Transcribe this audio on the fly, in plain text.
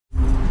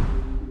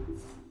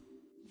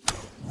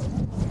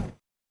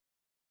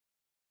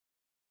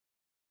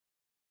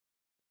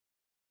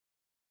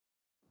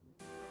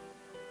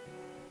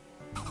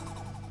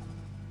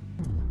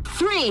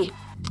3,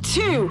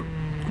 2,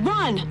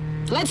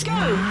 1. Let's go.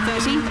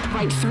 30.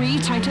 Right 3,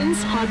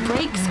 tightens. Hard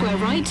brake, square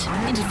right.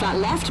 Into flat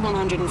left,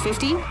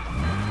 150.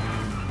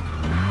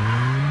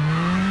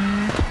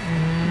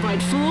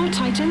 Right 4,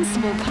 tightens.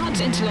 Small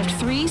cut. Into left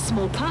 3,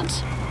 small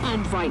cut.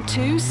 And right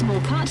 2, small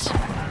cut.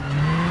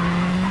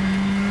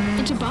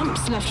 Into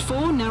bumps, left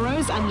 4,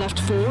 narrows. And left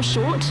 4,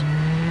 short.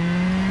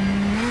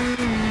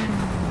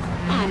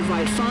 And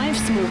right 5,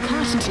 small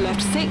cut. Into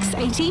left 6,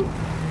 80.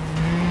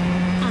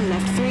 And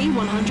left 3,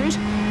 100.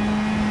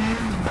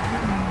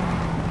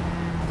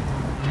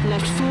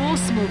 Left 4,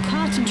 small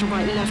cut, into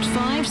right left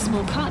 5,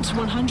 small cut,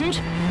 100.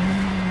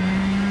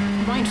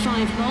 Right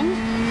 5 long.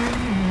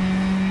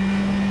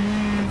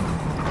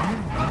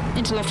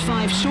 Into left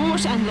 5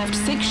 short and left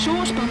 6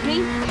 short,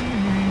 bumpy.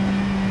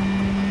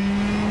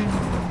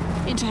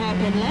 Into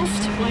hairpin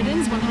left,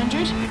 widens,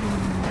 100.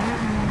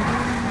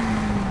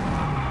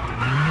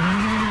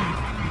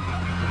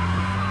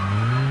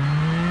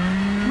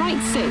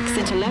 Right 6,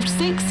 into left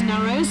 6,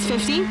 narrows,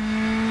 50.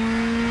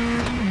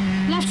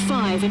 Left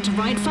 5 into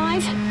right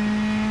 5.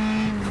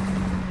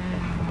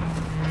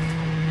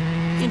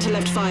 Into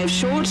left 5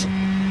 short.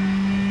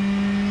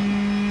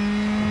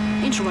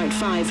 Into right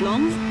 5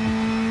 long.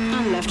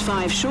 And left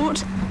 5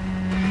 short.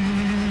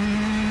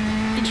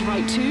 Into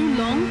right 2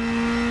 long.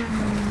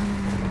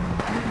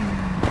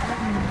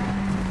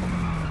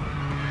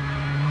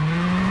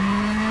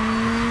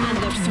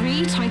 And left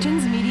 3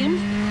 tightens, medium.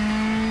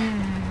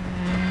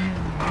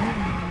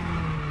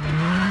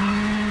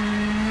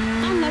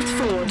 Left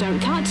 4, don't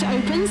cut,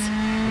 opens.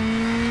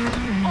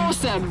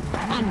 Awesome.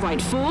 And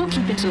right 4,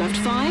 keep into left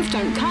 5,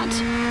 don't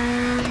cut.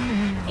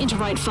 Into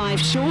right 5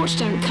 short,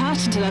 don't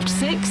cut. Into left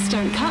 6,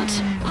 don't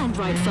cut. And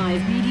right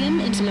 5 medium,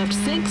 into left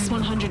 6,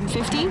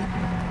 150.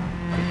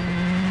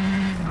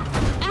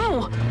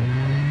 Ow!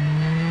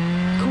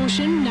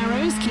 Caution,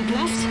 narrows, keep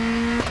left.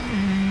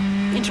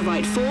 Into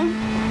right 4.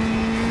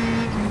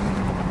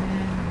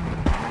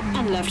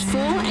 And left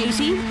 4,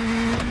 80.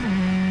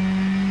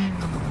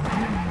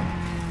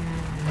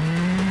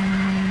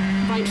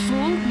 Right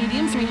 4,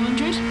 medium,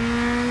 300.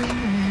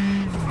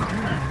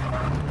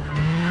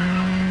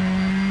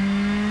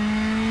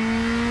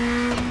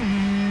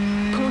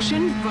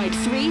 Caution, right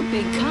 3,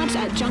 big cut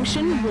at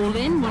junction, wall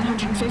in,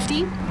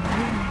 150.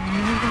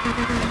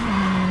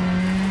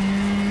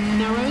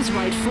 Narrows,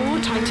 right 4,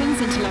 tightens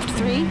into left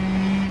 3.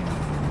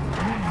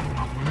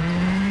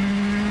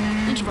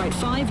 Into right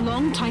 5,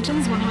 long,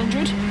 tightens,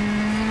 100.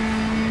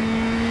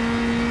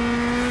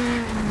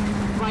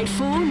 Right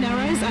 4,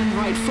 narrows and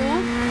right 4.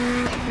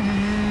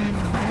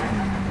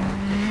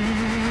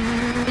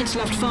 Into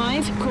left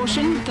 5,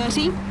 caution,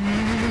 30.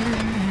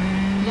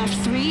 Left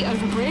 3,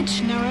 over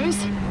bridge,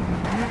 narrows.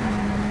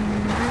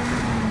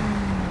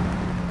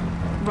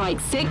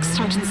 Right 6,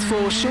 tightens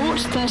 4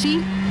 short,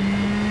 30.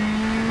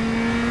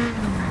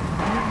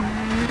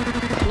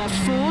 Left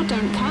 4,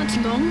 don't cut,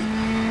 long.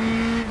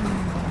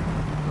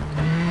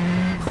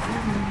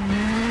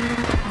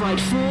 Right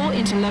 4,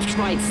 into left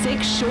right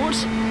 6,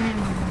 short.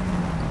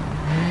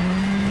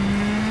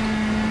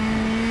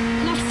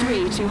 Left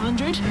 3,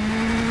 200.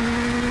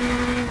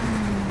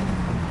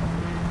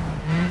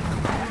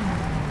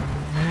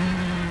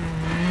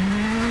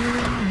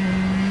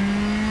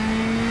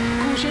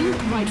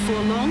 Right 4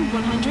 long,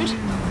 100.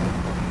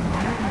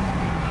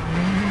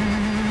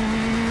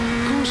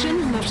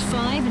 Caution, left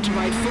 5 into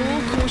right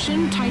 4,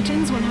 caution,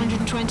 tightens,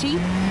 120.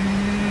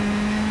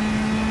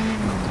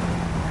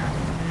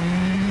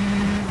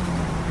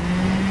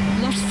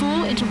 Left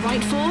 4 into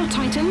right 4,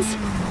 tightens.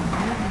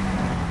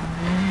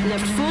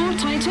 Left 4,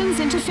 tightens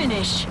into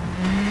finish.